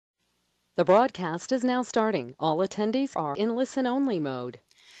The broadcast is now starting. All attendees are in listen-only mode.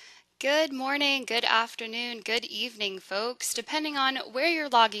 Good morning, good afternoon, good evening, folks. Depending on where you're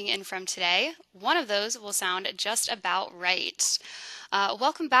logging in from today, one of those will sound just about right.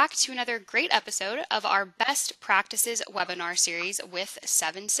 Welcome back to another great episode of our Best Practices webinar series with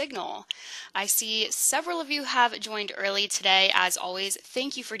 7Signal. I see several of you have joined early today. As always,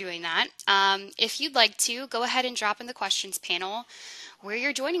 thank you for doing that. If you'd like to, go ahead and drop in the questions panel where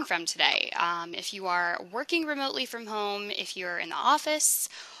you're joining from today. If you are working remotely from home, if you're in the office,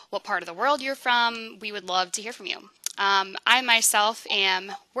 what part of the world you're from, we would love to hear from you. I myself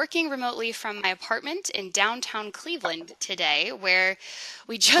am working remotely from my apartment in downtown Cleveland today, where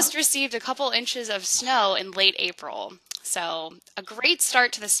we just received a couple inches of snow in late April. So a great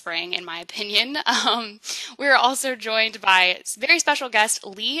start to the spring, in my opinion. We're also joined by very special guest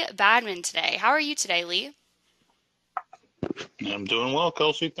Lee Badman today. How are you today, Lee? I'm doing well,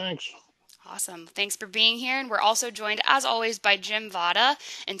 Kelsey. Thanks. Awesome. Thanks for being here. And we're also joined, as always, by Jim Vada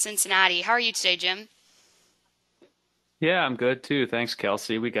in Cincinnati. How are you today, Jim? Yeah, I'm good too. Thanks,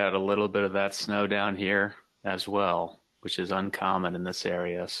 Kelsey. We got a little bit of that snow down here as well, which is uncommon in this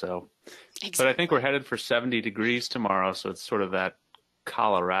area. But I think we're headed for 70 degrees tomorrow, so it's sort of that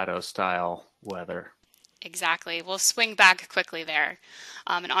Colorado style weather. Exactly. We'll swing back quickly there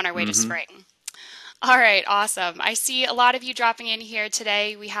and on our way to spring. All right, awesome. I see a lot of you dropping in here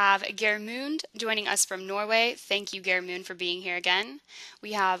today. We have Germund joining us from Norway. Thank you, Germund, for being here again.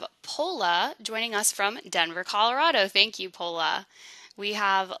 We have Pola joining us from Denver, Colorado. Thank you, Pola. We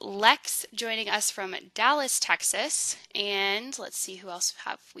have Lex joining us from Dallas, Texas. And let's see who else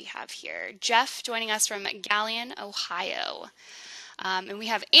we have here. Jeff joining us from Galion, Ohio. And we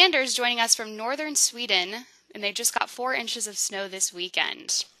have Anders joining us from northern Sweden. And they just got 4 inches of snow this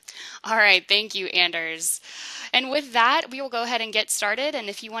weekend. All right, thank you, Anders. And with that, we will go ahead and get started. And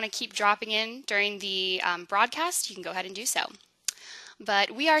if you want to keep dropping in during the broadcast, you can go ahead and do so.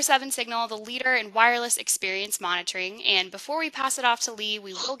 But we are 7Signal, the leader in wireless experience monitoring. And before we pass it off to Lee,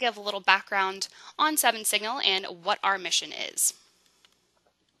 we will give a little background on 7Signal and what our mission is.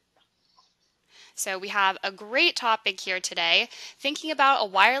 So we have a great topic here today, thinking about a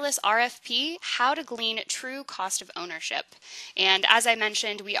wireless RFP, how to glean true cost of ownership. And as I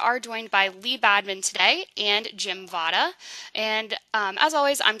mentioned, we are joined by Lee Badman today and Jim Vada. And as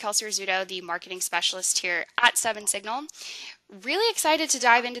always, I'm Kelsey Rizzuto, the marketing specialist here at 7Signal. Really excited to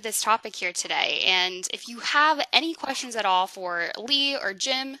dive into this topic here today. And if you have any questions at all for Lee or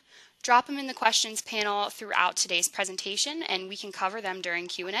Jim, drop them in the questions panel throughout today's presentation, and we can cover them during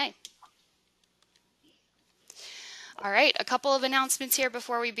Q&A. All right, a couple of announcements here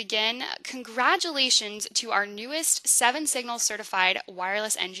before we begin. Congratulations to our newest 7Signal certified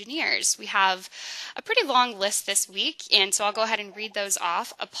wireless engineers. We have a pretty long list this week, and so I'll go ahead and read those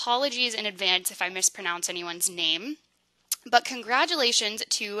off. Apologies in advance if I mispronounce anyone's name. But congratulations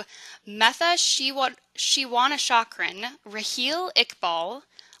to Metha Shiwanashakran, Rahil Iqbal,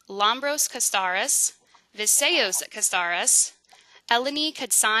 Lambros Kastaras, Viseos Kastaras, Eleni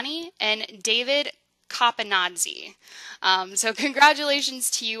Kadsani, and David Kapanadze. So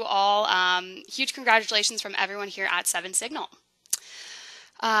congratulations to you all. Huge congratulations from everyone here at 7Signal.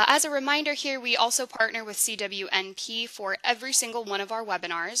 As a reminder here, we also partner with CWNP for every single one of our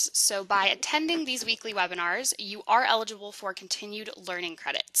webinars. So by attending these weekly webinars, you are eligible for continued learning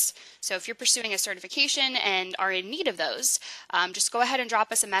credits. So if you're pursuing a certification and are in need of those, just go ahead and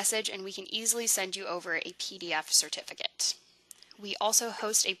drop us a message and we can easily send you over a PDF certificate. We also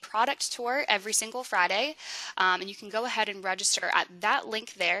host a product tour every single Friday, and you can go ahead and register at that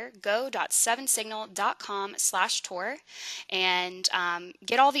link there, go.7signal.com/tour, and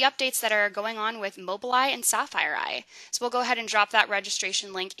get all the updates that are going on with Mobile Eye and Sapphire Eye. So we'll go ahead and drop that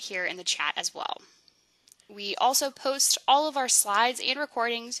registration link here in the chat as well. We also post all of our slides and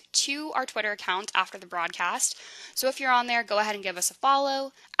recordings to our Twitter account after the broadcast. So if you're on there, go ahead and give us a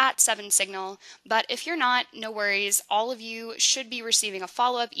follow at 7Signal. But if you're not, no worries. All of you should be receiving a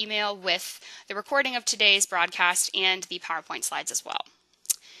follow-up email with the recording of today's broadcast and the PowerPoint slides as well.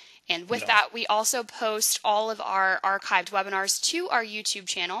 And with that, we also post all of our archived webinars to our YouTube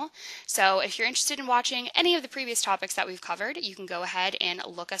channel. So if you're interested in watching any of the previous topics that we've covered, you can go ahead and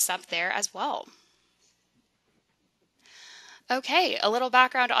look us up there as well. Okay, a little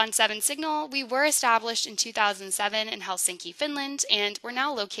background on 7Signal. We were established in 2007 in Helsinki, Finland, and we're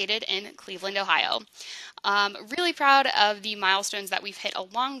now located in Cleveland, Ohio. Really proud of the milestones that we've hit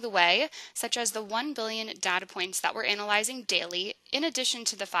along the way, such as the 1 billion data points that we're analyzing daily, in addition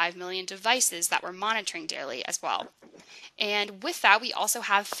to the 5 million devices that we're monitoring daily as well. And with that, we also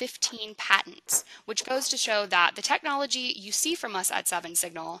have 15 patents, which goes to show that the technology you see from us at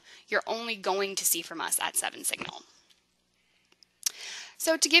 7Signal, you're only going to see from us at 7Signal.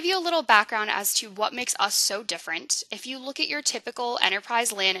 So to give you a little background as to what makes us so different, if you look at your typical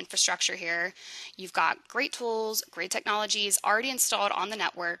enterprise LAN infrastructure here, you've got great tools, great technologies already installed on the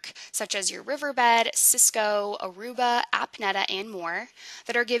network, such as your Riverbed, Cisco, Aruba, AppNeta, and more,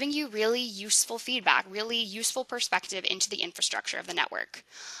 that are giving you really useful feedback, really useful perspective into the infrastructure of the network.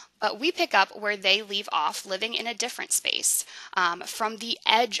 But we pick up where they leave off, living in a different space, from the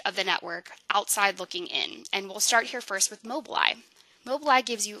edge of the network, outside looking in. And we'll start here first with Mobileye. Mobileye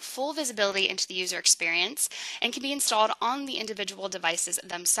gives you full visibility into the user experience and can be installed on the individual devices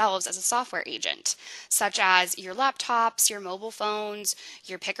themselves as a software agent, such as your laptops, your mobile phones,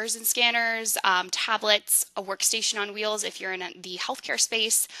 your pickers and scanners, tablets, a workstation on wheels if you're in the healthcare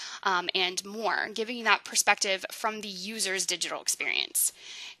space, and more, giving you that perspective from the user's digital experience.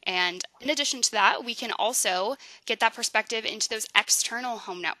 And in addition to that, we can also get that perspective into those external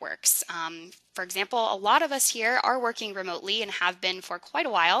home networks. For example, a lot of us here are working remotely and have been for quite a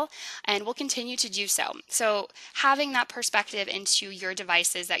while and will continue to do so. So having that perspective into your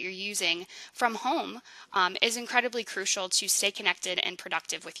devices that you're using from home is incredibly crucial to stay connected and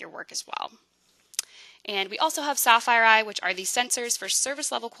productive with your work as well. And we also have Sapphire Eye, which are the sensors for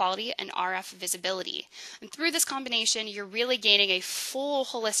service level quality and RF visibility. And through this combination, you're really gaining a full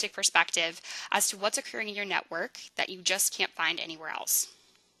holistic perspective as to what's occurring in your network that you just can't find anywhere else.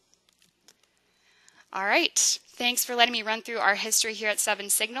 All right, thanks for letting me run through our history here at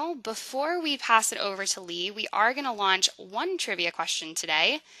 7Signal. Before we pass it over to Lee, we are going to launch one trivia question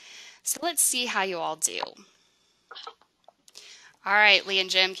today. So let's see how you all do. All right, Lee and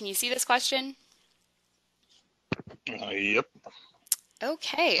Jim, can you see this question? Yep.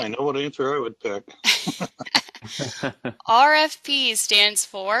 Okay. I know what answer I would pick. RFP stands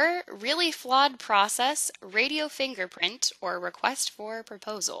for Really Flawed Process, Radio Fingerprint, or Request for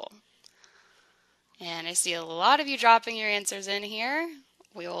Proposal. And I see a lot of you dropping your answers in here.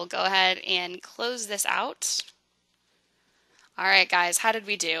 We will go ahead and close this out. All right, guys, how did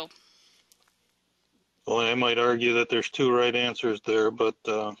we do? Well, I might argue that there's two right answers there, but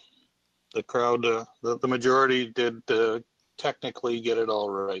the crowd, the majority did technically get it all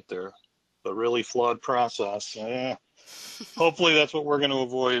right there. But really flawed process. Hopefully that's what we're going to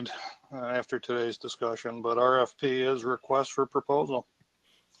avoid after today's discussion. But RFP is request for proposal.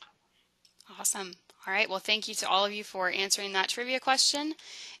 Awesome. All right, well, thank you to all of you for answering that trivia question.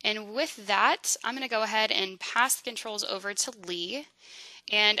 And with that, I'm going to go ahead and pass the controls over to Lee.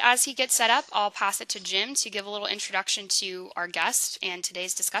 And as he gets set up, I'll pass it to Jim to give a little introduction to our guest and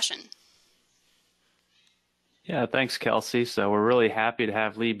today's discussion. Yeah, thanks, Kelsey. So we're really happy to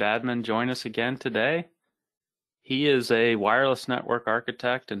have Lee Badman join us again today. He is a wireless network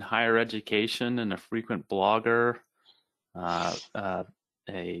architect in higher education and a frequent blogger,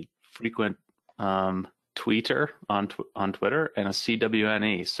 a frequent tweeter on Twitter, and a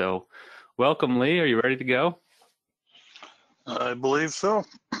CWNE. So welcome, Lee. Are you ready to go? I believe so.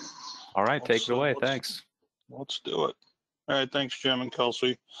 All right, take it away. Thanks. Let's do it. All right, thanks, Jim and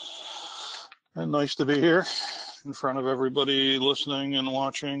Kelsey. And nice to be here in front of everybody listening and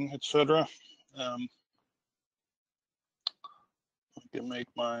watching, etc. I can make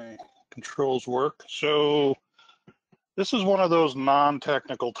my controls work. So this is one of those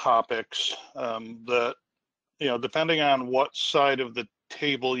non-technical topics that, depending on what side of the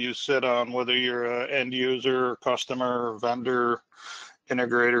table you sit on, whether you're an end user, customer, vendor,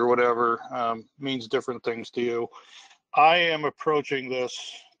 integrator, whatever, means different things to you. I am approaching this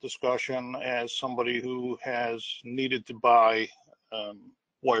discussion as somebody who has needed to buy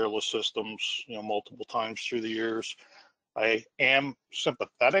wireless systems, multiple times through the years. I am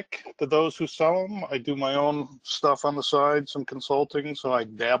sympathetic to those who sell them. I do my own stuff on the side, some consulting, so I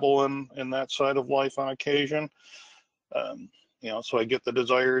dabble in that side of life on occasion. So I get the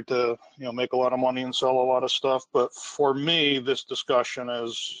desire to, make a lot of money and sell a lot of stuff. But for me, this discussion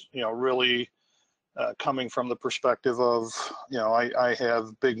is, really coming from the perspective of, I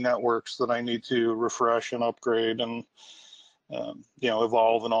have big networks that I need to refresh and upgrade and,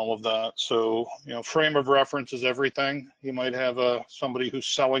 evolve and all of that. So, frame of reference is everything. You might have somebody who's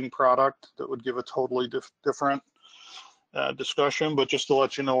selling product that would give a totally different discussion, but just to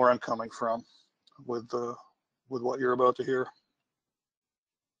let you know where I'm coming from with what you're about to hear.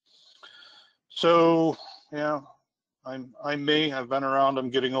 So, yeah, I may have been around. I'm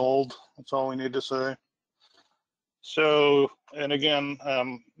getting old. That's all we need to say. So, and again,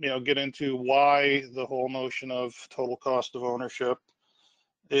 get into why the whole notion of total cost of ownership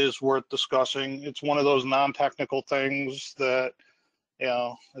is worth discussing. It's one of those non-technical things that,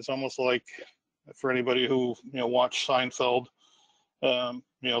 it's almost like, for anybody who, watched Seinfeld, the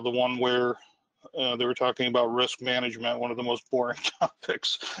one where they were talking about risk management, one of the most boring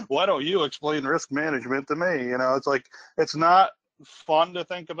topics. Why don't you explain risk management to me? It's like, it's not fun to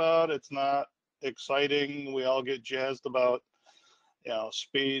think about. It's not exciting. We all get jazzed about,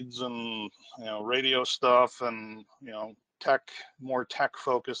 speeds and, radio stuff and, more tech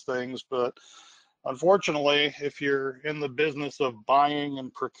focused things. But unfortunately, if you're in the business of buying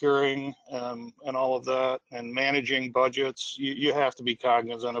and procuring and all of that and managing budgets, you have to be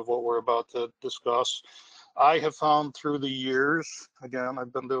cognizant of what we're about to discuss. I have found through the years, again,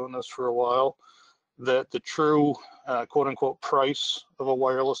 I've been doing this for a while, that the true quote unquote price of a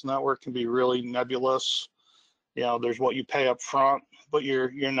wireless network can be really nebulous. There's what you pay up front, but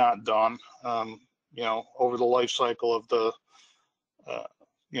you're not done. Over the life cycle of the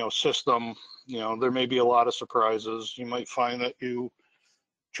system, there may be a lot of surprises. You might find that you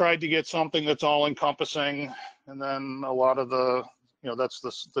tried to get something that's all encompassing, and then a lot of the,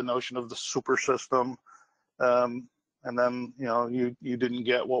 that's the notion of the super system. And then, you didn't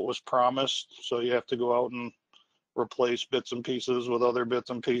get what was promised. So you have to go out and replace bits and pieces with other bits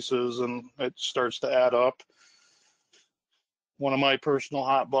and pieces, and it starts to add up. One of my personal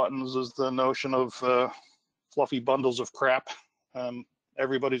hot buttons is the notion of fluffy bundles of crap.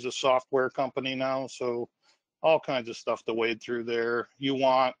 Everybody's a software company now, so all kinds of stuff to wade through there. You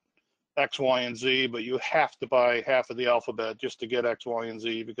want X, Y, and Z, but you have to buy half of the alphabet just to get X, Y, and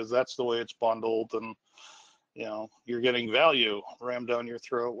Z, because that's the way it's bundled. And, you're getting value rammed down your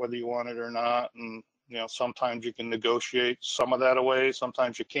throat, whether you want it or not. And, sometimes you can negotiate some of that away,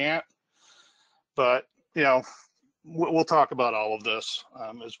 sometimes you can't. But, we'll talk about all of this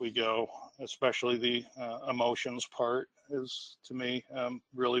as we go, especially the emotions part is, to me,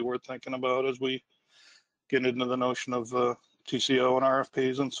 really worth thinking about as we get into the notion of TCO and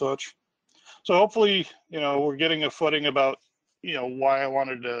RFPs and such. So hopefully, we're getting a footing about, why I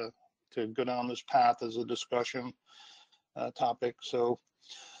wanted to go down this path as a discussion topic. So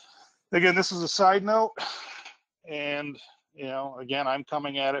again, this is a side note, and, again, I'm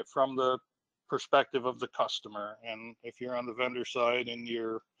coming at it from the perspective of the customer. And if you're on the vendor side and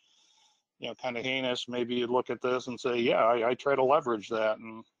you're, kind of heinous, maybe you look at this and say, yeah, I try to leverage that.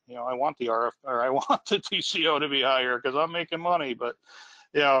 And, I want the I want the TCO to be higher because I'm making money, but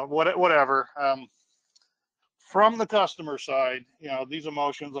whatever. From the customer side, these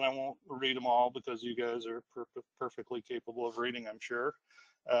emotions, and I won't read them all because you guys are perfectly capable of reading, I'm sure.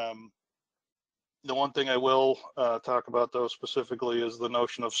 The one thing I will talk about, though, specifically is the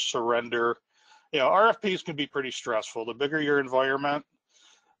notion of surrender. RFPs can be pretty stressful. The bigger your environment,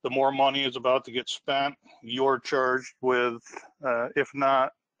 the more money is about to get spent. You're charged with, if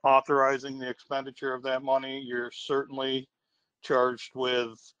not authorizing the expenditure of that money, you're certainly charged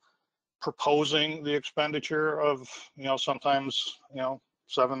with proposing the expenditure of, sometimes,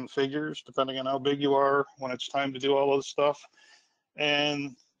 7 figures, depending on how big you are when it's time to do all of this stuff.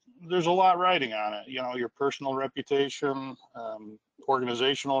 And there's a lot riding on it, your personal reputation,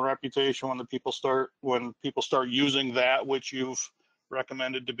 organizational reputation, when people start using that which you've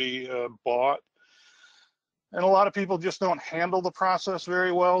recommended to be bought. And a lot of people just don't handle the process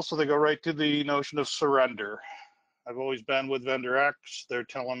very well, so they go right to the notion of surrender. I've always been with vendor X. They're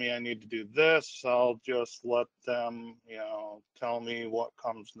telling me I need to do this. I'll just let them, tell me what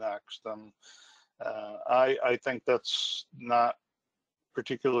comes next. And I think that's not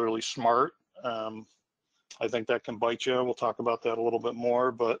particularly smart. I think that can bite you. We'll talk about that a little bit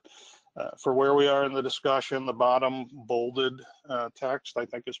more. But for where we are in the discussion, the bottom bolded text, I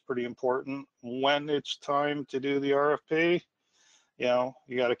think, is pretty important. When it's time to do the RFP,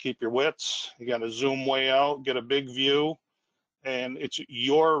 you got to keep your wits. You got to zoom way out, get a big view. And it's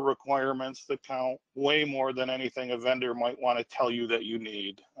your requirements that count way more than anything a vendor might want to tell you that you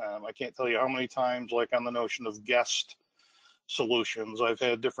need. I can't tell you how many times, like on the notion of guest solutions, I've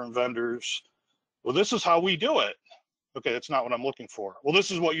had different vendors. Well, this is how we do it. Okay, that's not what I'm looking for. Well, this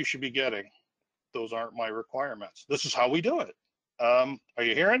is what you should be getting. Those aren't my requirements. This is how we do it. Are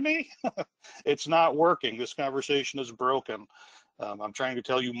you hearing me? It's not working. This conversation is broken. I'm trying to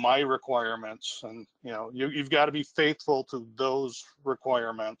tell you my requirements, and you've got to be faithful to those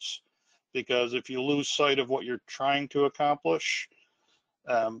requirements, because if you lose sight of what you're trying to accomplish,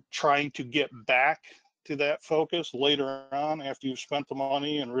 trying to get back to that focus later on after you've spent the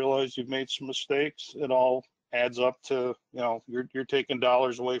money and realize you've made some mistakes, it all adds up to, you're taking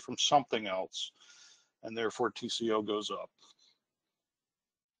dollars away from something else, and therefore TCO goes up.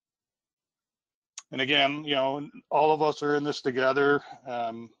 And again, all of us are in this together.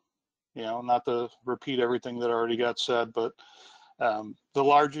 Not to repeat everything that already got said, but the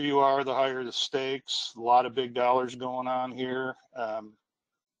larger you are, the higher the stakes. A lot of big dollars going on here.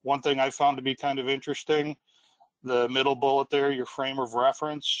 One thing I found to be kind of interesting, the middle bullet there, your frame of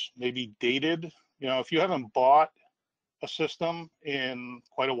reference may be dated. If you haven't bought a system in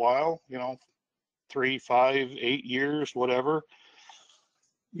quite a while, 3, 5, 8 years, whatever,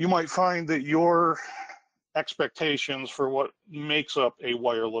 you might find that your expectations for what makes up a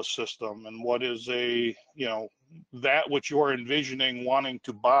wireless system and what is that which you're envisioning wanting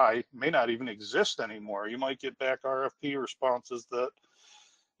to buy may not even exist anymore. You might get back RFP responses that,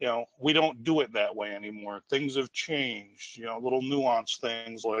 we don't do it that way anymore. Things have changed, little nuanced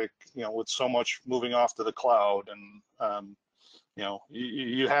things like, with so much moving off to the cloud, and,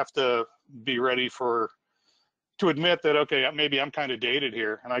 you have to be ready to admit that, okay, maybe I'm kind of dated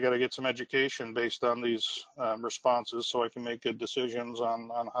here and I got to get some education based on these responses so I can make good decisions on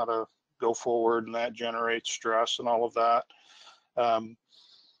how to go forward, and that generates stress and all of that.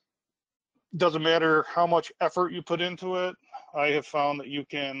 Doesn't matter how much effort you put into it. I have found that you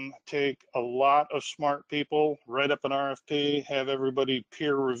can take a lot of smart people, write up an RFP, have everybody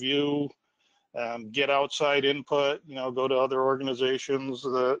peer review, get outside input, go to other organizations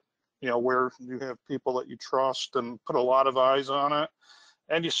that, where you have people that you trust, and put a lot of eyes on it,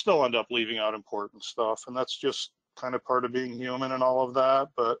 and you still end up leaving out important stuff. And that's just kind of part of being human and all of that.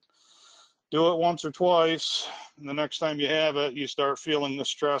 But do it once or twice, and the next time you have it, you start feeling the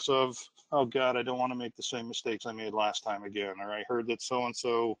stress of, oh God, I don't want to make the same mistakes I made last time again. Or I heard that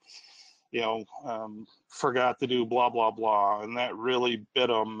so-and-so, forgot to do blah, blah, blah, and that really bit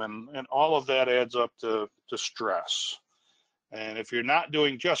them. And all of that adds up to stress. And if you're not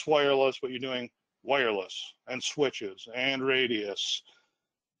doing just wireless, but you're doing wireless and switches and radius,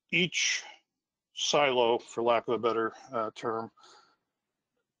 each silo, for lack of a better term,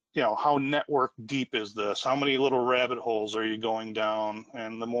 how network deep is this? How many little rabbit holes are you going down?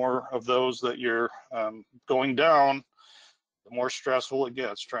 And the more of those that you're going down, the more stressful it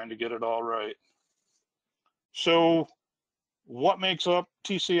gets trying to get it all right. So what makes up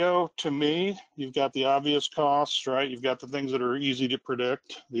TCO? To me, you've got the obvious costs, right? You've got the things that are easy to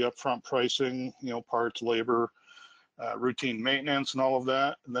predict, the upfront pricing, parts, labor, routine maintenance, and all of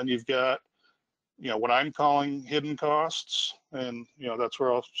that. And then you've got, what I'm calling hidden costs. And, that's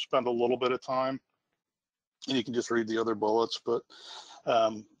where I'll spend a little bit of time. And you can just read the other bullets. But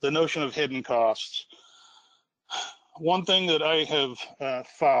the notion of hidden costs. One thing that I have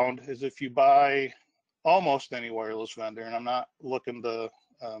found is if you buy almost any wireless vendor, and I'm not looking to,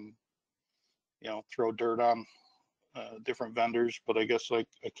 throw dirt on different vendors, but I guess I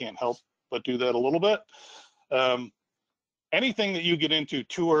can't help but do that a little bit. Anything that you get into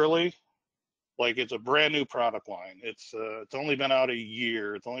too early, like it's a brand new product line, it's only been out a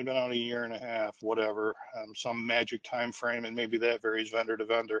year, it's only been out a year and a half, whatever, some magic time frame, and maybe that varies vendor to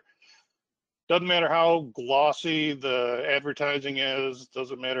vendor. Doesn't matter how glossy the advertising is,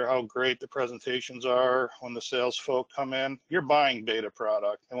 doesn't matter how great the presentations are when the sales folk come in, you're buying beta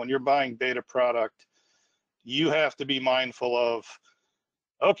product. And when you're buying beta product, you have to be mindful of,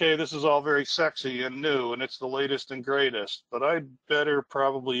 okay, this is all very sexy and new and it's the latest and greatest, but I'd better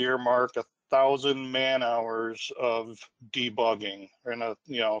probably earmark 1,000 man hours of debugging, and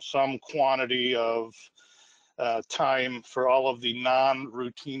some quantity of time for all of the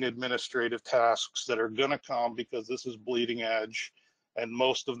non-routine administrative tasks that are going to come, because this is bleeding edge, and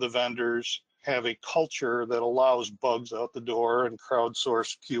most of the vendors have a culture that allows bugs out the door and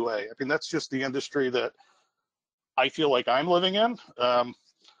crowdsourced QA. I mean, that's just the industry that I feel like I'm living in. A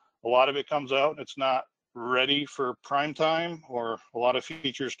lot of it comes out and it's not ready for prime time, or a lot of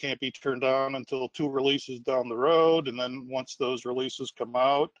features can't be turned on until 2 releases down the road, and then once those releases come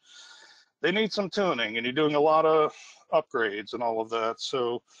out, they need some tuning, and you're doing a lot of upgrades and all of that.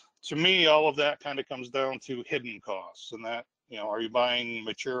 So to me, all of that kind of comes down to hidden costs, and that, are you buying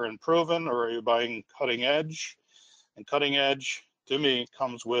mature and proven, or are you buying cutting edge? And cutting edge, to me,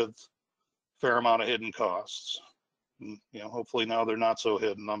 comes with a fair amount of hidden costs. And, hopefully now they're not so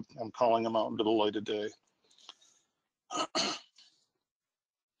hidden. I'm calling them out into the light of day.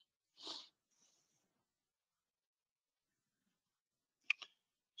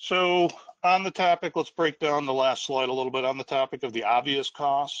 So on the topic, let's break down the last slide a little bit on the topic of the obvious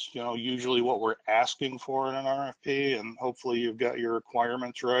costs, usually what we're asking for in an RFP, and hopefully you've got your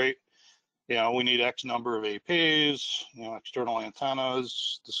requirements right. you know, we need X number of APs, you know, external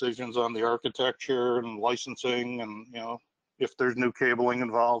antennas, decisions on the architecture and licensing, and, you know, if there's new cabling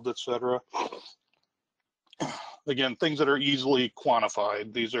involved, et cetera. Again, things that are easily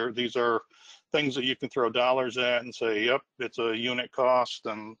quantified. These are things that you can throw dollars at and say, yep, it's a unit cost,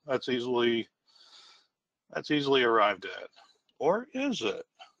 and that's easily arrived at. Or is it?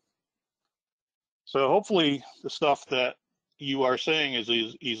 So hopefully the stuff that you are saying is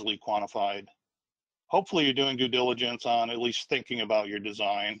easily quantified. Hopefully you're doing due diligence on at least thinking about your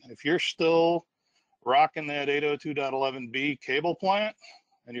design. If you're still rocking that 802.11b cable plant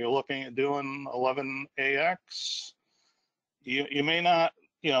and you're looking at doing 11AX, you may not,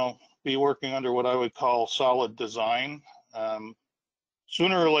 you know, be working under what I would call solid design.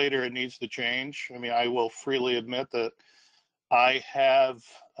 Sooner or later it needs to change. I mean, I will freely admit that I have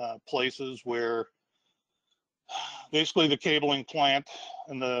places where basically the cabling plant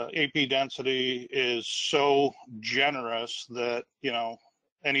and the AP density is so generous that, you know,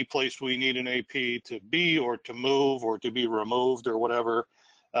 any place we need an AP to be or to move or to be removed or whatever,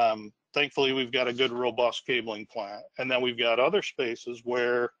 thankfully we've got a good robust cabling plant. And then we've got other spaces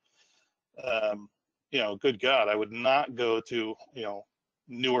where, you know, good God, I would not go to, you know,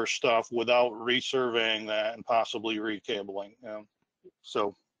 newer stuff without resurveying that and possibly recabling.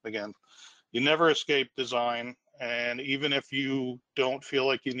 So again, you never escape design. And even if you don't feel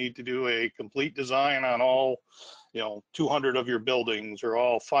like you need to do a complete design on all, you know, 200 of your buildings or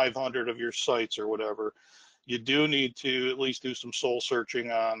all 500 of your sites or whatever, you do need to at least do some soul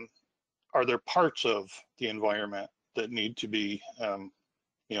searching on, are there parts of the environment that need to be,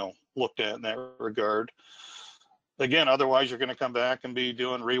 you know, looked at in that regard. Again, otherwise you're going to come back and be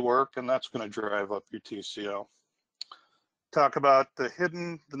doing rework, and that's going to drive up your TCO. Talk about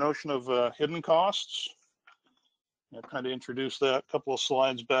the notion of hidden costs. I kind of introduced that a couple of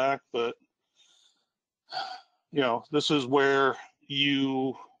slides back, but you know, this is where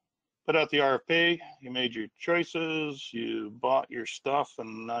you put out the RFP, you made your choices, you bought your stuff,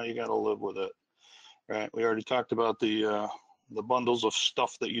 and now you got to live with it, right? We already talked about the bundles of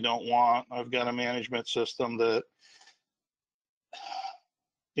stuff that you don't want. I've got a management system that,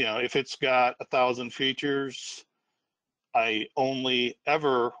 you know, if it's got 1,000 features, I only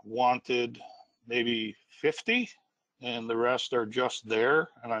ever wanted maybe 50, and the rest are just there,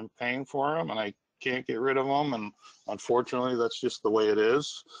 and I'm paying for them, and I can't get rid of them, and unfortunately, that's just the way it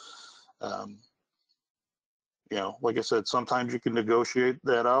is. You know, like I said, sometimes you can negotiate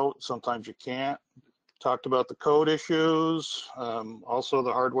that out, sometimes you can't. Talked about the code issues, also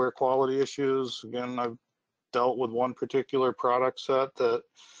the hardware quality issues. Again, I've dealt with one particular product set that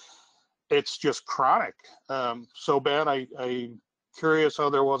it's just chronic. So bad, I'm curious how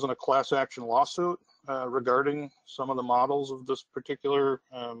there wasn't a class action lawsuit regarding some of the models of this particular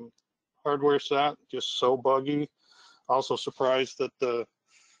hardware set, just so buggy. Also surprised that the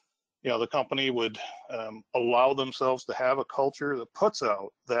company would allow themselves to have a culture that puts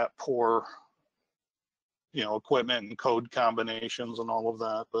out that poor, you know, equipment and code combinations and all of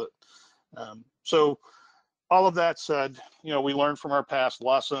that. But so all of that said, you know, we learn from our past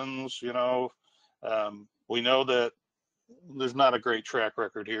lessons. You know, we know that there's not a great track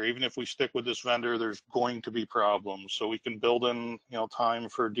record here. Even if we stick with this vendor, there's going to be problems. So we can build in, you know, time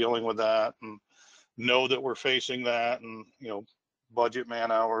for dealing with that and know that we're facing that, and, you know, budget man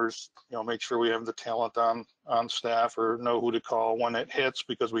hours, you know, make sure we have the talent on staff or know who to call when it hits,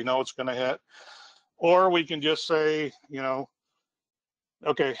 because we know it's going to hit. Or we can just say, you know,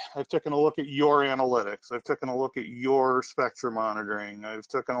 okay, I've taken a look at your analytics. I've taken a look at your spectrum monitoring. I've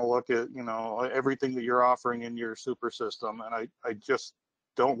taken a look at, you know, everything that you're offering in your super system, and I just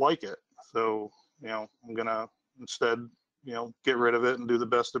don't like it. So, you know, I'm gonna instead, you know, get rid of it and do the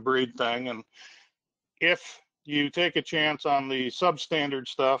best of breed thing. And if you take a chance on the substandard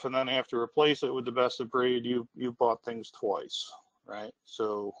stuff and then have to replace it with the best of breed, you bought things twice, right?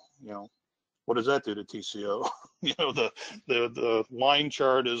 So, you know, what does that do to TCO? You know, the line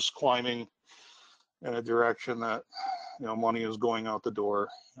chart is climbing in a direction that, you know, money is going out the door.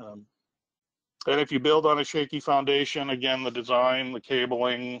 And if you build on a shaky foundation, again, the design, the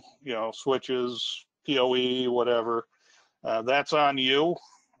cabling, you know, switches, PoE, whatever, that's on you.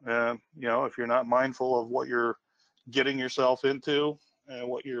 You know, if you're not mindful of what you're getting yourself into and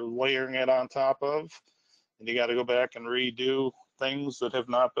what you're layering it on top of, and you got to go back and redo things that have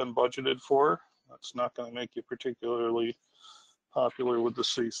not been budgeted for, that's not going to make you particularly popular with the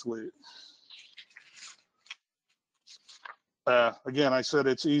C-suite. Again, I said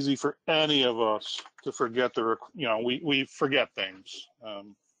it's easy for any of us to forget you know, we forget things.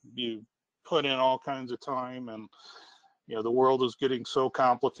 You put in all kinds of time, and, you know, the world is getting so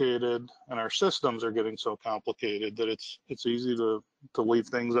complicated and our systems are getting so complicated that it's easy to leave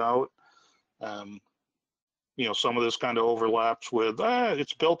things out. You know, some of this kind of overlaps with,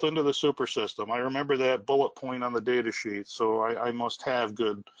 it's built into the super system. I remember that bullet point on the data sheet, so I must have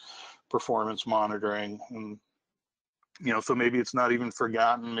good performance monitoring. And, you know, so maybe it's not even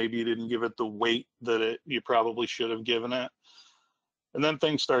forgotten. Maybe you didn't give it the weight that you probably should have given it. And then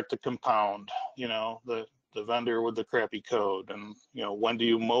things start to compound, you know, the vendor with the crappy code. And, you know, when do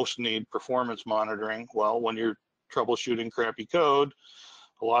you most need performance monitoring? Well, when you're troubleshooting crappy code,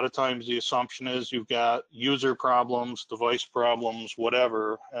 a lot of times the assumption is you've got user problems, device problems,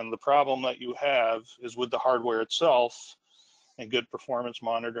 whatever, and the problem that you have is with the hardware itself, and good performance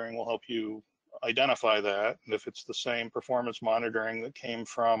monitoring will help you identify that. And if it's the same performance monitoring that came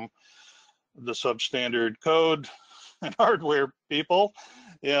from the substandard code and hardware people,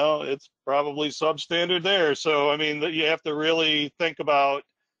 you know, it's probably substandard there. So, I mean, you have to really think about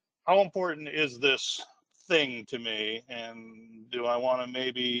how important is this thing to me, and do I want to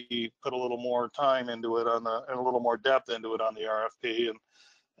maybe put a little more time into it and a little more depth into it on the RFP, and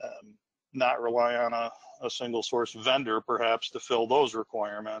not rely on a single source vendor perhaps to fill those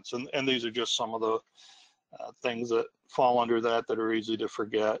requirements. And these are just some of the things that fall under that are easy to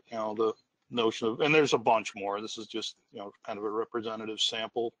forget. You know, the notion of, and there's a bunch more. This is just, you know, kind of a representative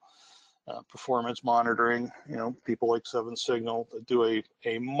sample. Performance monitoring, you know, people like Seven Signal that do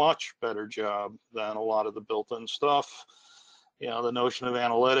a much better job than a lot of the built-in stuff. You know, the notion of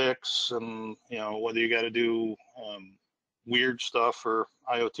analytics, and, you know, whether you got to do weird stuff for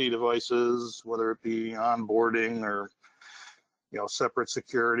IoT devices, whether it be onboarding or, you know, separate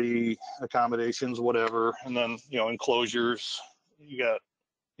security accommodations, whatever. And then, you know, enclosures, you got,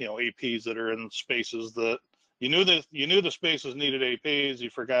 you know, APs that are in spaces that you knew the spaces needed APs.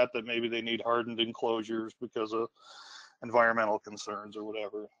 You forgot that maybe they need hardened enclosures because of environmental concerns or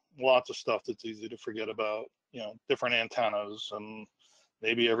whatever. Lots of stuff that's easy to forget about. You know, different antennas, and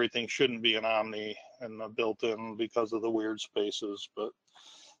maybe everything shouldn't be an Omni and built-in because of the weird spaces. But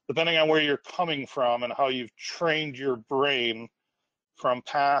depending on where you're coming from and how you've trained your brain from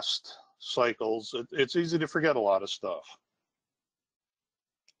past cycles, it's easy to forget a lot of stuff.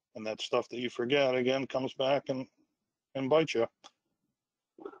 And that stuff that you forget, again, comes back and bites you.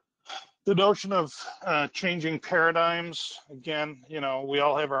 The notion of changing paradigms, again, you know, we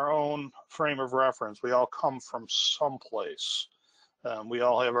all have our own frame of reference. We all come from someplace. We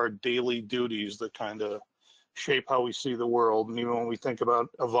all have our daily duties that kind of shape how we see the world. And even when we think about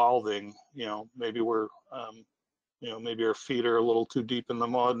evolving, you know, maybe we're, you know, maybe our feet are a little too deep in the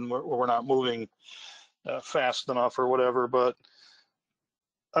mud and we're not moving fast enough or whatever. But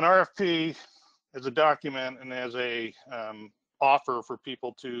an RFP is a document and as a offer for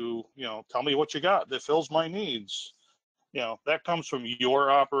people to, you know, tell me what you got that fills my needs. You know, that comes from your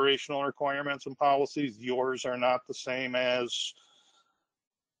operational requirements and policies. Yours are not the same as,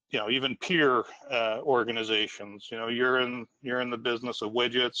 you know, even peer organizations. You know, you're in the business of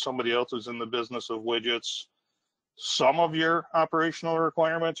widgets. Somebody else is in the business of widgets. Some of your operational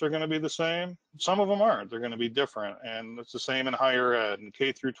requirements are going to be the same. Some of them aren't. They're going to be different. And it's the same in higher ed and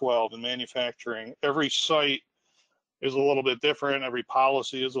K through 12 and manufacturing. Every site is a little bit different. Every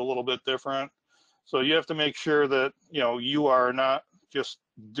policy is a little bit different. So you have to make sure that, you know, you are not just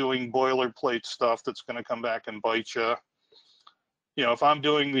doing boilerplate stuff that's going to come back and bite you. You know, if I'm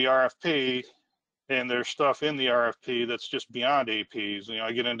doing the RFP and there's stuff in the RFP that's just beyond APs, you know,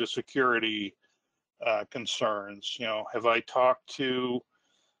 I get into security concerns. You know, have I talked to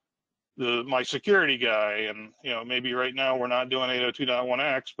my security guy? And, you know, maybe right now we're not doing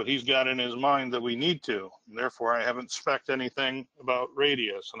 802.1x, but he's got in his mind that we need to. And therefore, I haven't spec'd anything about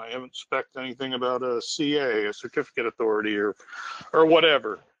radius, and I haven't spec'd anything about a CA, a certificate authority, or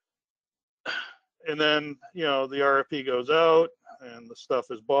whatever. And then, you know, the RFP goes out and the stuff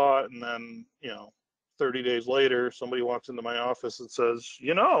is bought, and then, you know, 30 days later, somebody walks into my office and says,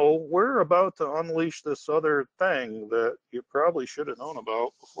 you know, we're about to unleash this other thing that you probably should have known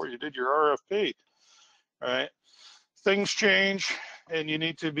about before you did your RFP, right? Things change, and you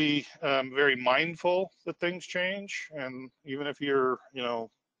need to be very mindful that things change. And even if you're, you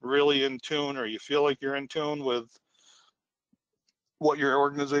know, really in tune, or you feel like you're in tune with what your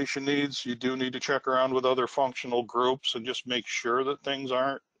organization needs, you do need to check around with other functional groups and just make sure that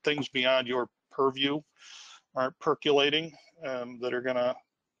things beyond your purview aren't percolating, that are going to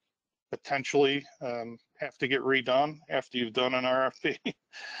potentially have to get redone after you've done an RFP.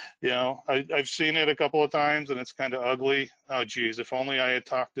 You know, I've seen it a couple of times and it's kind of ugly. Oh, geez, if only I had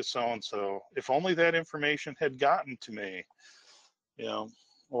talked to so-and-so, if only that information had gotten to me. You know,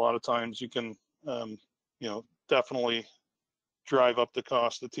 a lot of times you can, you know, definitely drive up the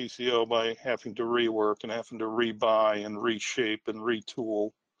cost of TCO by having to rework and having to rebuy and reshape and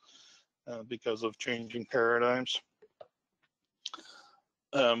retool because of changing paradigms.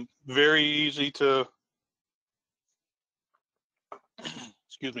 Very easy to,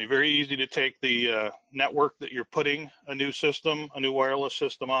 excuse me, very easy to take the network that you're putting a new system, a new wireless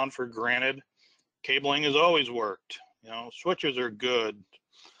system on for granted. Cabling has always worked. You know, switches are good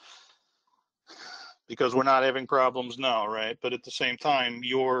because we're not having problems now, right? But at the same time,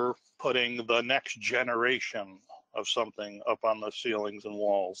 you're putting the next generation of something up on the ceilings and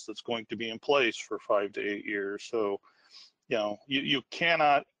walls that's going to be in place for 5 to 8 years. So, you know, you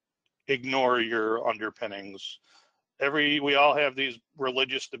cannot ignore your underpinnings. We all have these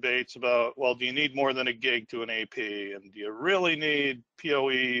religious debates about, well, do you need more than a gig to an AP? And do you really need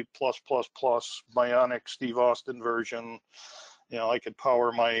PoE plus plus plus bionic Steve Austin version? You know, I could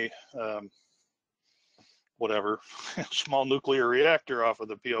power my whatever small nuclear reactor off of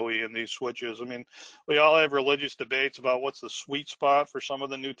the PoE in these switches. I mean, we all have religious debates about what's the sweet spot for some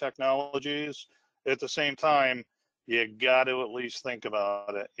of the new technologies. At the same time, you got to at least think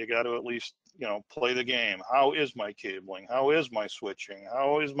about it. You got to at least, you know, play the game. How is my cabling? How is my switching?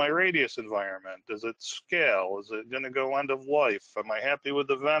 How is my radius environment? Does it scale? Is it going to go end of life? Am I happy with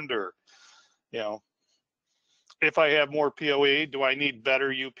the vendor? You know, if I have more PoE, do I need better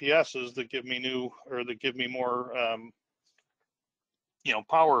UPSs that give me new, or that give me more, you know,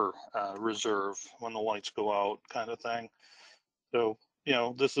 power reserve when the lights go out, kind of thing. So, you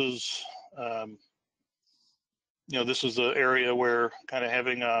know, this is, you know, this is an area where kind of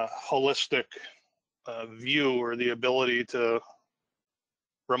having a holistic view, or the ability to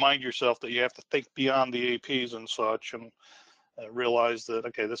remind yourself that you have to think beyond the APs and such, and realize that,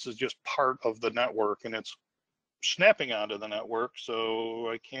 okay, this is just part of the network and it's snapping onto the network, so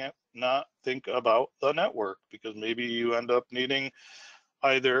I can't not think about the network, because maybe you end up needing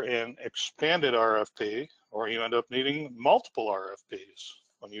either an expanded RFP, or you end up needing multiple RFPs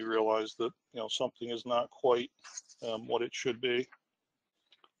when you realize that, you know, something is not quite what it should be.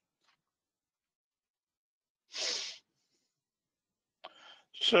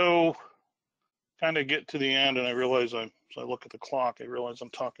 So kind of get to the end, and I realize as I look at the clock, I realize I'm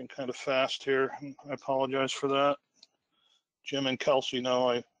talking kind of fast here. I apologize for that. Jim and Kelsey know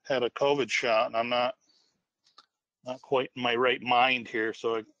I had a COVID shot, and I'm not quite in my right mind here,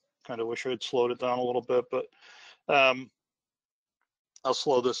 so I kind of wish I had slowed it down a little bit, but I'll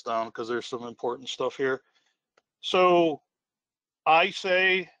slow this down because there's some important stuff here. So I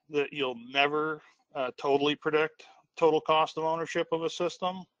say that you'll never totally predict total cost of ownership of a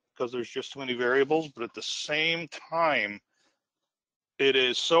system, because there's just too many variables, but at the same time, it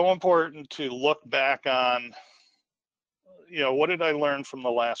is so important to look back on, you know, what did I learn from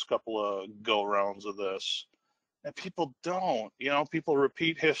the last couple of go rounds of this? And people don't, you know, people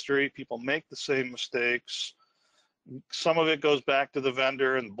repeat history, people make the same mistakes. Some of it goes back to the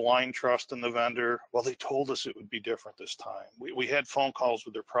vendor and blind trust in the vendor. Well, they told us it would be different this time. We had phone calls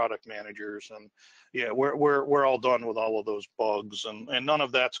with their product managers, and yeah, we're all done with all of those bugs, and none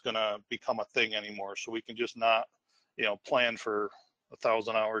of that's gonna become a thing anymore. So we can just not, you know, plan for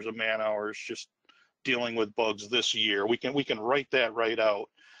 1,000 hours of man hours just dealing with bugs this year. We can write that right out.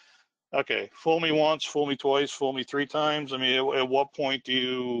 Okay, fool me once, fool me twice, fool me 3 times. I mean, at what point do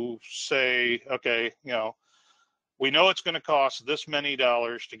you say, okay, you know, we know it's going to cost this many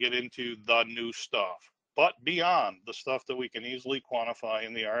dollars to get into the new stuff, but beyond the stuff that we can easily quantify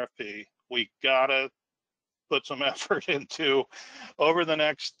in the RFP, we gotta put some effort into over the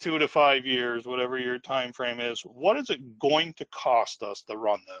next 2 to 5 years, whatever your time frame is. What is it going to cost us to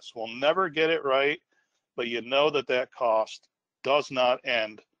run this? We'll never get it right, but you know that that cost does not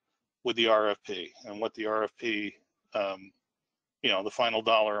end with the RFP, and what the RFP, you know, the final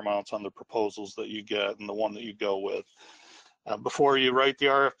dollar amounts on the proposals that you get and the one that you go with. Before you write the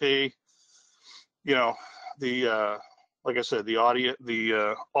RFP, you know, like I said, the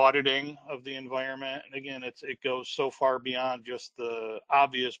auditing of the environment. And again, it goes so far beyond just the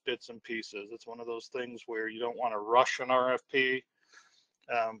obvious bits and pieces. It's one of those things where you don't want to rush an RFP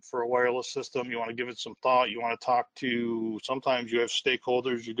for a wireless system. You want to give it some thought. You want to talk to, sometimes you have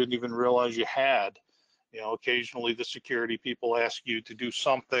stakeholders you didn't even realize you had. You know, occasionally the security people ask you to do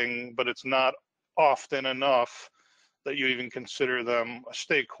something, but it's not often enough that you even consider them a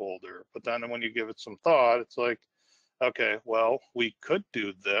stakeholder. But then when you give it some thought, it's like, okay, well, we could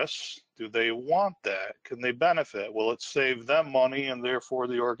do this. Do they want that? Can they benefit? Will it save them money and therefore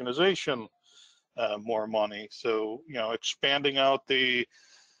the organization more money? So, you know, expanding out at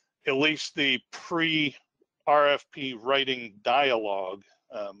least the pre-RFP writing dialogue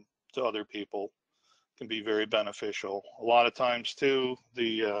to other people can be very beneficial. A lot of times too,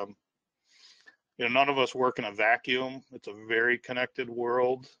 none of us work in a vacuum. It's a very connected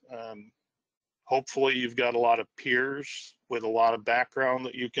world. Hopefully you've got a lot of peers with a lot of background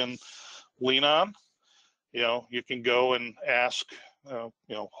that you can lean on. You can go and ask,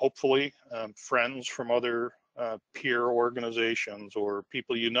 hopefully friends from other peer organizations or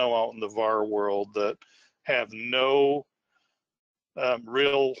people out in the VAR world that have no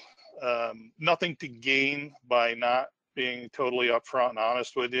real nothing to gain by not being totally upfront and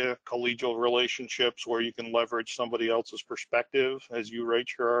honest with you. Collegial relationships where you can leverage somebody else's perspective as you write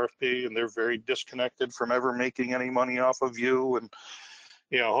your RFP, and they're very disconnected from ever making any money off of you. And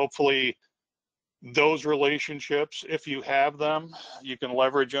hopefully those relationships, if you have them, you can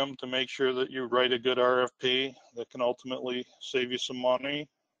leverage them to make sure that you write a good RFP that can ultimately save you some money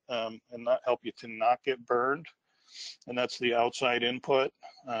and not help you to not get burned. And that's the outside input.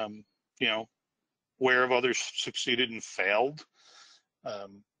 Where have others succeeded and failed?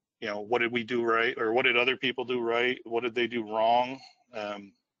 What did we do right, or what did other people do right? What did they do wrong?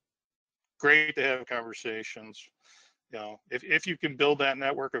 Great to have conversations. If you can build that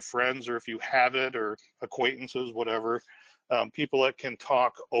network of friends, or if you have it, or acquaintances, whatever, people that can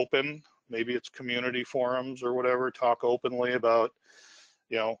talk open, maybe it's community forums or whatever, talk openly about,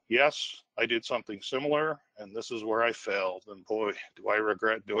 yes, I did something similar and this is where I failed, and boy, do I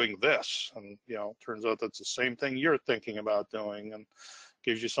regret doing this. And turns out that's the same thing you're thinking about doing, and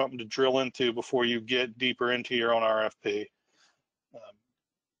gives you something to drill into before you get deeper into your own RFP.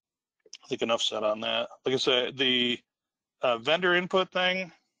 I think enough said on that. Like I said, the vendor input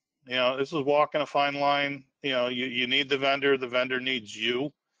thing, this is walking a fine line. You need the vendor needs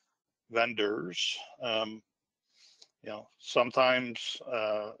you, vendors. Sometimes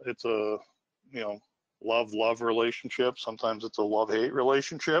it's a love relationship, sometimes it's a love-hate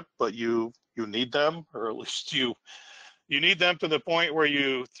relationship, but you need them, or at least you need them to the point where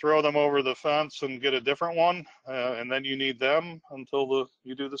you throw them over the fence and get a different one, and then you need them until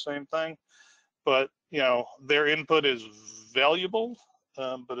you do the same thing. But their input is valuable,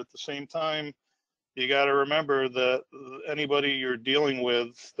 but at the same time, you got to remember that anybody you're dealing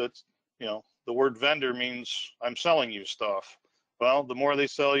with, that's the word vendor means I'm selling you stuff. Well, the more they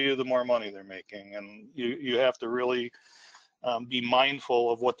sell you, the more money they're making, and you have to really be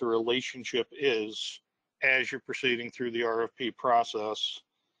mindful of what the relationship is as you're proceeding through the RFP process,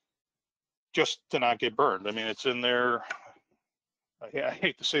 just to not get burned. I mean, it's in there. I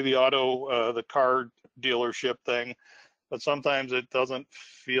hate to say the car dealership thing, but sometimes it doesn't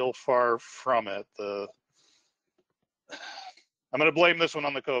feel far from it. I'm going to blame this one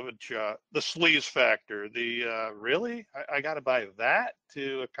on the COVID shot. The sleaze factor. Really? I got to buy that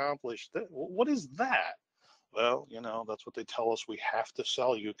to accomplish that? What is that? Well, that's what they tell us we have to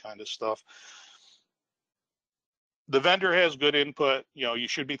sell you, kind of stuff. The vendor has good input. You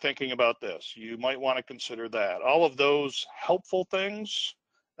should be thinking about this. You might want to consider that. All of those helpful things,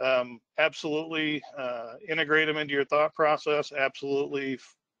 absolutely integrate them into your thought process. Absolutely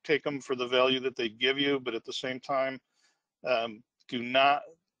take them for the value that they give you, but at the same time, do not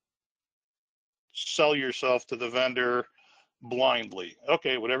sell yourself to the vendor blindly.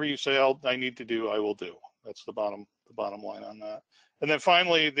 Okay, whatever you say I need to do, I will do. That's the bottom line on that. And then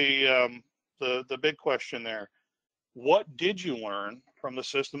finally, the big question there: what did you learn from the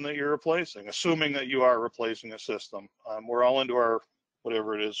system that you're replacing? Assuming that you are replacing a system, we're all into our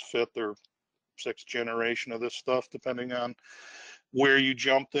whatever it is, 5th or 6th generation of this stuff, depending on where you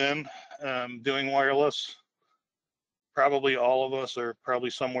jumped in doing wireless. Probably all of us are probably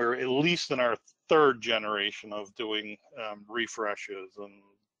somewhere at least in our 3rd generation of doing refreshes and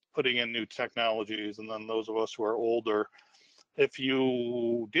putting in new technologies. And then those of us who are older, if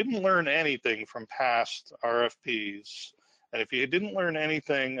you didn't learn anything from past RFPs, and if you didn't learn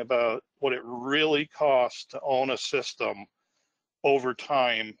anything about what it really costs to own a system over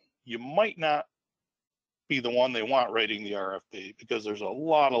time, you might not be the one they want writing the RFP, because there's a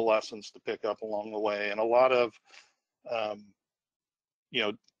lot of lessons to pick up along the way, and a lot of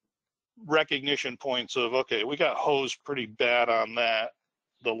recognition points of, okay, we got hosed pretty bad on that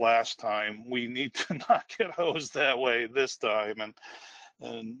the last time. We need to not get hosed that way this time,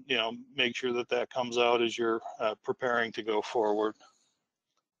 and make sure that comes out as you're preparing to go forward.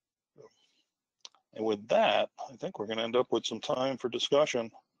 And with that, I think we're going to end up with some time for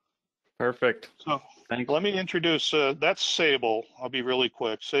discussion. Perfect. So thanks. Let me introduce, that's Sable. I'll be really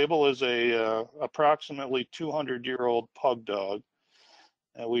quick. Sable is a approximately 200-year-old pug dog.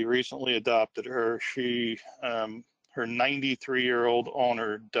 We recently adopted her. Her 93-year-old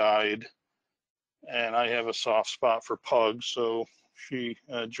owner died, and I have a soft spot for pugs, so She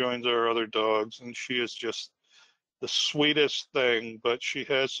joins our other dogs, and she is just the sweetest thing, but she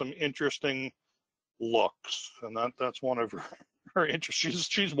has some interesting looks, and that's one of her interests.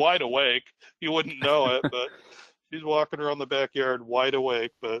 She's wide awake. You wouldn't know it, but she's walking around the backyard wide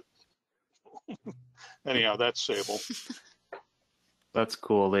awake. But anyhow, that's Sable. That's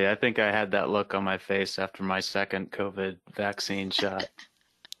cool, Lee. I think I had that look on my face after my second COVID vaccine shot.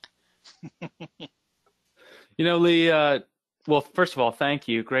 Lee, well, first of all, thank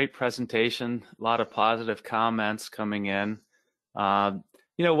you. Great presentation. A lot of positive comments coming in.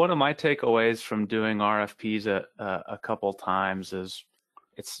 One of my takeaways from doing RFPs a couple times is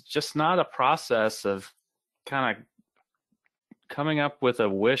it's just not a process of kind of coming up with a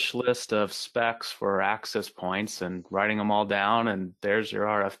wish list of specs for access points and writing them all down, and there's your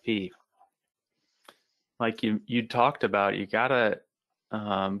RFP. Like you talked about, you gotta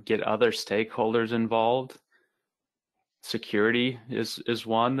get other stakeholders involved. Security is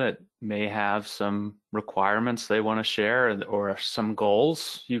one that may have some requirements they want to share or some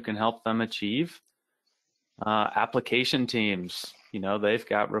goals you can help them achieve. Application teams, they've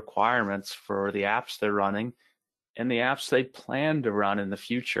got requirements for the apps they're running and the apps they plan to run in the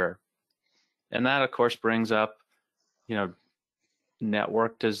future. And that, of course, brings up,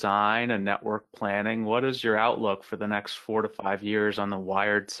 network design and network planning. What is your outlook for the next 4 to 5 years on the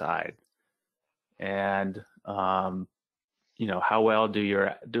wired side? And, how well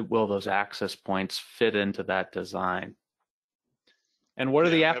will those access points fit into that design? And what are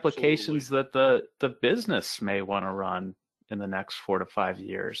the applications that the business may want to run in the next 4 to 5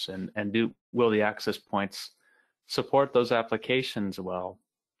 years? And will the access points support those applications well?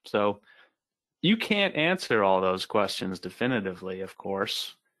 So you can't answer all those questions definitively, of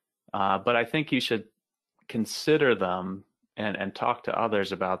course, but I think you should consider them and talk to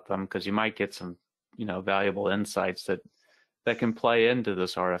others about them, because you might get some, valuable insights that can play into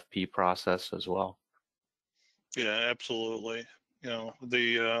this RFP process as well. Yeah, absolutely.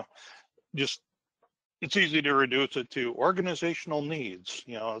 It's easy to reduce it to organizational needs.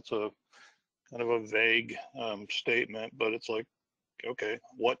 It's a kind of a vague statement, but it's like, okay,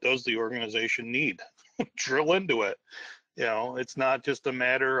 what does the organization need? Drill into it. It's not just a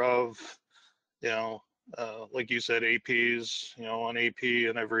matter of, like you said, APs, an AP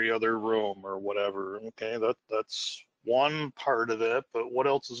in every other room or whatever. Okay, that's one part of it, but what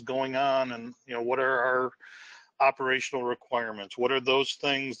else is going on? And, what are our operational requirements? What are those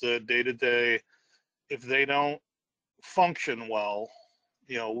things that day to day, if they don't function well,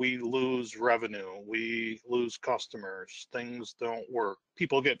 we lose revenue, we lose customers, things don't work,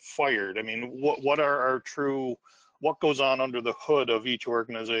 people get fired. I mean, what goes on under the hood of each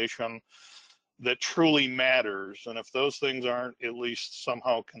organization that truly matters? And if those things aren't at least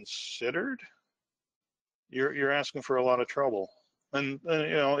somehow considered, you're asking for a lot of trouble. And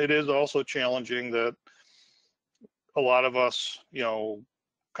it is also challenging that a lot of us,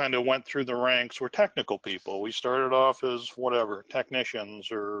 kind of went through the ranks. We're technical people. We started off as whatever,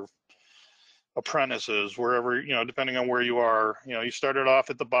 technicians or apprentices, wherever, depending on where you are. You started off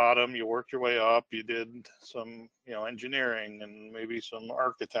at the bottom, you worked your way up, you did some, engineering and maybe some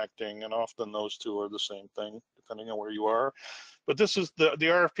architecting, and often those two are the same thing, depending on where you are. But this is the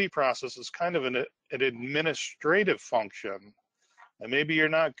RFP process is kind of an administrative function. And maybe you're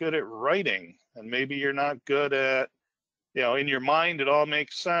not good at writing, and maybe you're not good at, in your mind, it all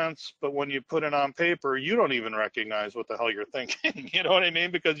makes sense, but when you put it on paper, you don't even recognize what the hell you're thinking. You know what I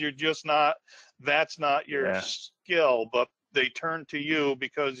mean? Because you're just not, that's not your skill, but they turn to you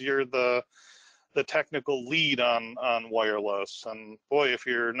because you're the technical lead on wireless. And boy, if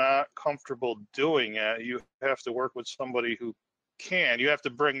you're not comfortable doing it, you have to work with somebody who can. You have to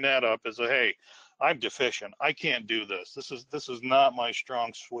bring that up as a, hey, I'm deficient. I can't do this. This is not my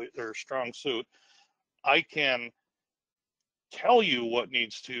strong suit. I can tell you what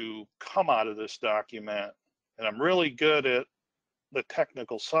needs to come out of this document, and I'm really good at the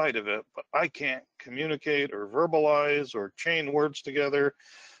technical side of it, but I can't communicate or verbalize or chain words together.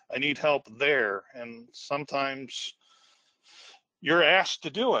 I need help there. And sometimes you're asked to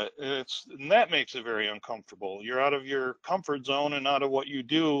do it, and that makes it very uncomfortable. You're out of your comfort zone and out of what you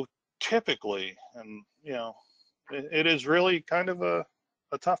do typically, and it is really kind of a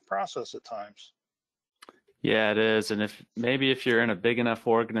tough process at times. Yeah, it is. And if you're in a big enough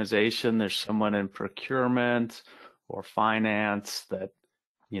organization, there's someone in procurement or finance that,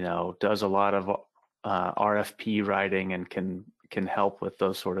 does a lot of RFP writing and can help with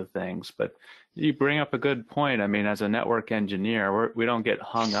those sort of things. But you bring up a good point. I mean, as a network engineer, we don't get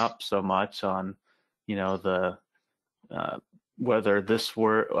hung up so much on, whether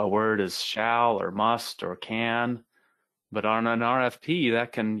a word is shall or must or can. But on an RFP,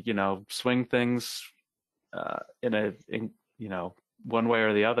 that can, swing things one way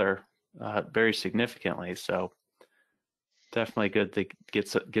or the other very significantly. So definitely good to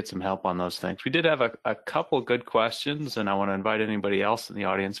get some help on those things. We did have a couple good questions, and I want to invite anybody else in the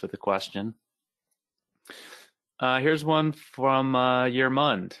audience with a question. Here's one from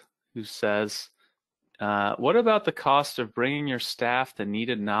Yermund, who says, what about the cost of bringing your staff the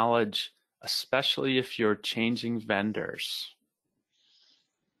needed knowledge, especially if you're changing vendors?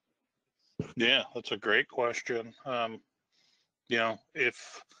 Yeah, that's a great question.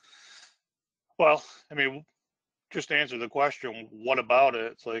 Just to answer the question, what about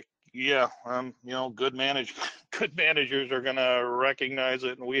it? It's like, yeah, good managers are going to recognize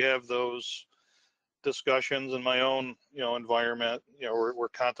it. And we have those discussions in my own, environment. We're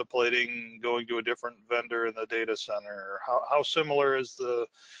contemplating going to a different vendor in the data center. How similar is the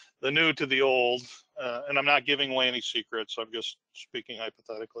new to the old? And I'm not giving away any secrets. I'm just speaking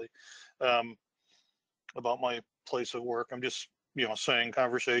hypothetically about my place of work. I'm just, saying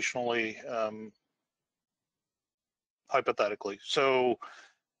conversationally, hypothetically. So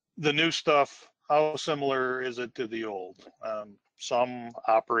the new stuff, how similar is it to the old? Some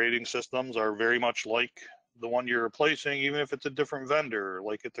operating systems are very much like the one you're replacing, even if it's a different vendor,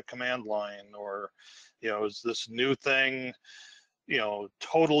 like at the command line, or, is this new thing,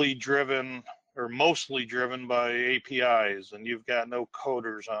 totally driven or mostly driven by APIs, and you've got no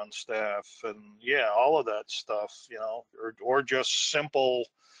coders on staff, and all of that stuff, or just simple,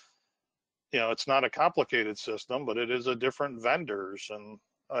 it's not a complicated system, but it is a different vendors. And,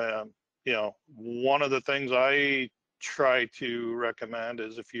 one of the things I try to recommend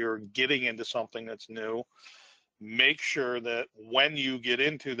is, if you're getting into something that's new, make sure that when you get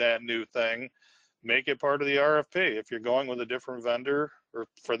into that new thing, make it part of the RFP. If you're going with a different vendor, or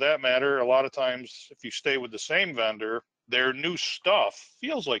for that matter, a lot of times if you stay with the same vendor, their new stuff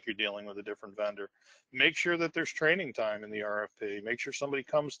feels like you're dealing with a different vendor. Make sure that there's training time in the RFP. Make sure somebody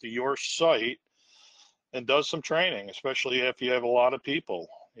comes to your site and does some training, especially if you have a lot of people.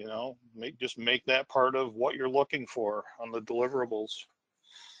 Just make that part of what you're looking for on the deliverables.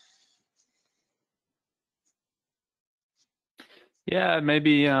 Yeah,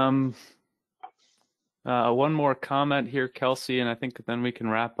 maybe one more comment here, Kelsey, and I think then we can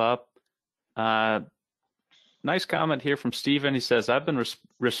wrap up. Nice comment here from Stephen. He says, I've been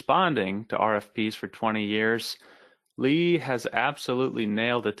responding to RFPs for 20 years. Lee has absolutely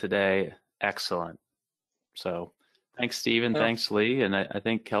nailed it today. Excellent. So thanks, Stephen. Thanks, Lee. And I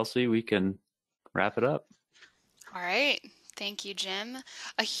think, Kelsey, we can wrap it up. All right. Thank you, Jim.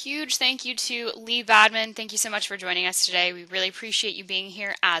 A huge thank you to Lee Badman. Thank you so much for joining us today. We really appreciate you being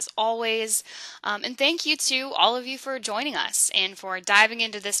here as always. And thank you to all of you for joining us and for diving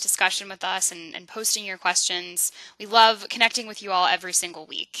into this discussion with us and posting your questions. We love connecting with you all every single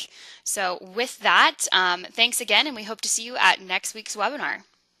week. So with that, thanks again, and we hope to see you at next week's webinar.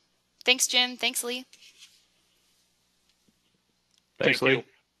 Thanks, Jim. Thanks, Lee. Thanks, Lee.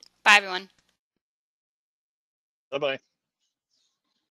 Bye, everyone. Bye-bye.